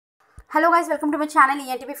Hello guys, welcome to my channel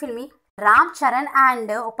ENTP Filmy. Ram, Charan and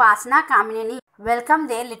Upasana Kamineni welcome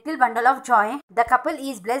their little bundle of joy. The couple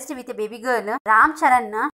is blessed with a baby girl. Ram,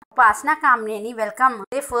 Charan, Upasana Kamineni welcome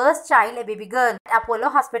their first child, a baby girl, at Apollo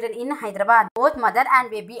Hospital in Hyderabad. Both mother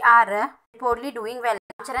and baby are reportedly doing well.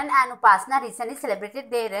 Charan and Upasana recently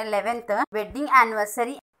celebrated their 11th wedding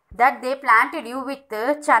anniversary that they planned to do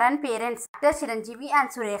with Charan parents, actors Chiranjeevi and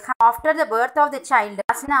Surekha. After the birth of the child,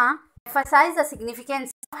 Upasana emphasized the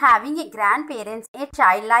significance of having a grandparents in a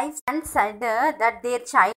child life and said that their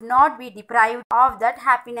child not be deprived of that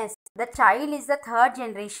happiness. The child is the third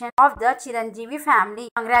generation of the Chiranjeevi family.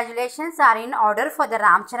 Congratulations are in order for the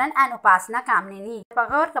Ram Charan and Upasana Kamineni. The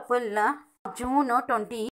power couple June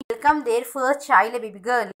 20 welcomed their first child, a baby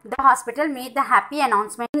girl. The hospital made the happy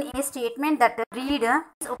announcement in a statement that read,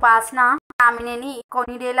 Upasana Kamineni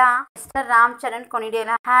Konidela, Mr. Ram Charan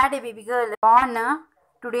Konidela had a baby girl born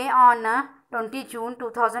today on 20 June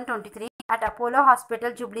 2023 at Apollo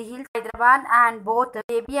Hospital, Jubilee Hills, Hyderabad, and both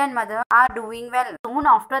baby and mother are doing well. Soon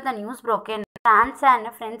after the news broken, fans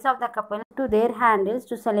and friends of the couple to their handles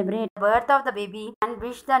to celebrate the birth of the baby and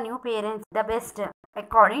wish the new parents the best.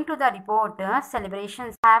 According to the report,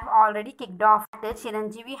 celebrations have already kicked off at the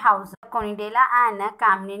Chiranjeevi house. Konidela and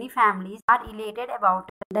Kamineni families are elated about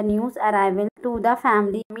the news arrival to the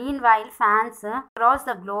family. Meanwhile, fans across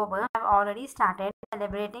the globe have already started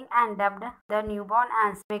celebrating and dubbed the newborn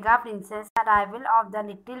as Mega Princess. The arrival of the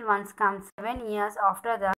little ones comes 7 years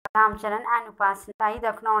after the Ram Charan and Upasana tie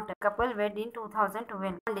the knot. The couple wed in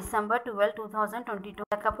 2012. On December 12, 2022,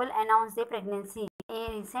 the couple announced their pregnancy. In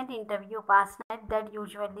a recent interview, Upasana said that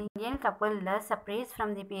usually Indian couple separates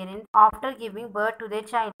from the parents after giving birth to their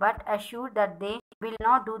child, but assured that they will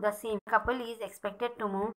not do the same. The couple is expected to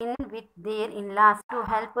move in with their in-laws to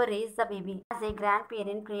help raise the baby, as a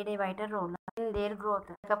grandparent played a vital role in their growth.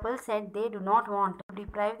 The couple said they do not want to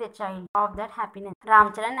deprive the child of that happiness.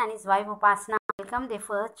 Ram Charan and his wife Upasana welcomed their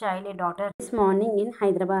first child, a daughter, this morning in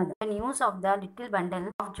Hyderabad. The news of the little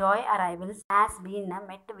bundle of joy arrivals has been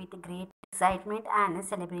met with great excitement and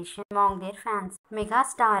celebration among their fans. Mega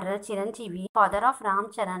star Chiranjeevi, father of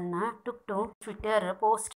Ram Charan, took to Twitter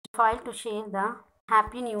post filed to share the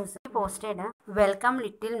happy news. He posted, "Welcome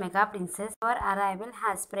little Mega Princess. Your arrival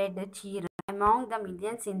has spread cheer among the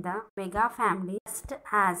millions in the Mega family just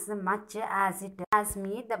as much as it has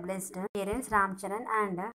made the blessed parents Ram Charan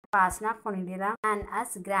and Upasana Konidela and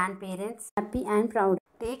us grandparents happy and proud."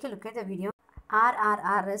 Take a look at the video.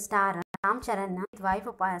 RRR star Ram Charan with wife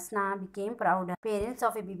Upasana became proud parents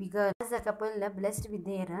of a baby girl as the couple blessed with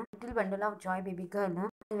their little bundle of joy baby girl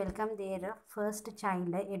and welcomed their first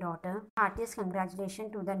child, a daughter. Heartiest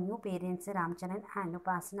congratulations to the new parents Ram Charan and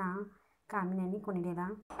Upasana Kamineni Konidela,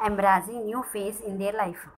 embracing new phase in their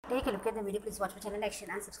life. Take a look at the video. Please watch my channel, like, share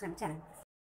and subscribe my channel.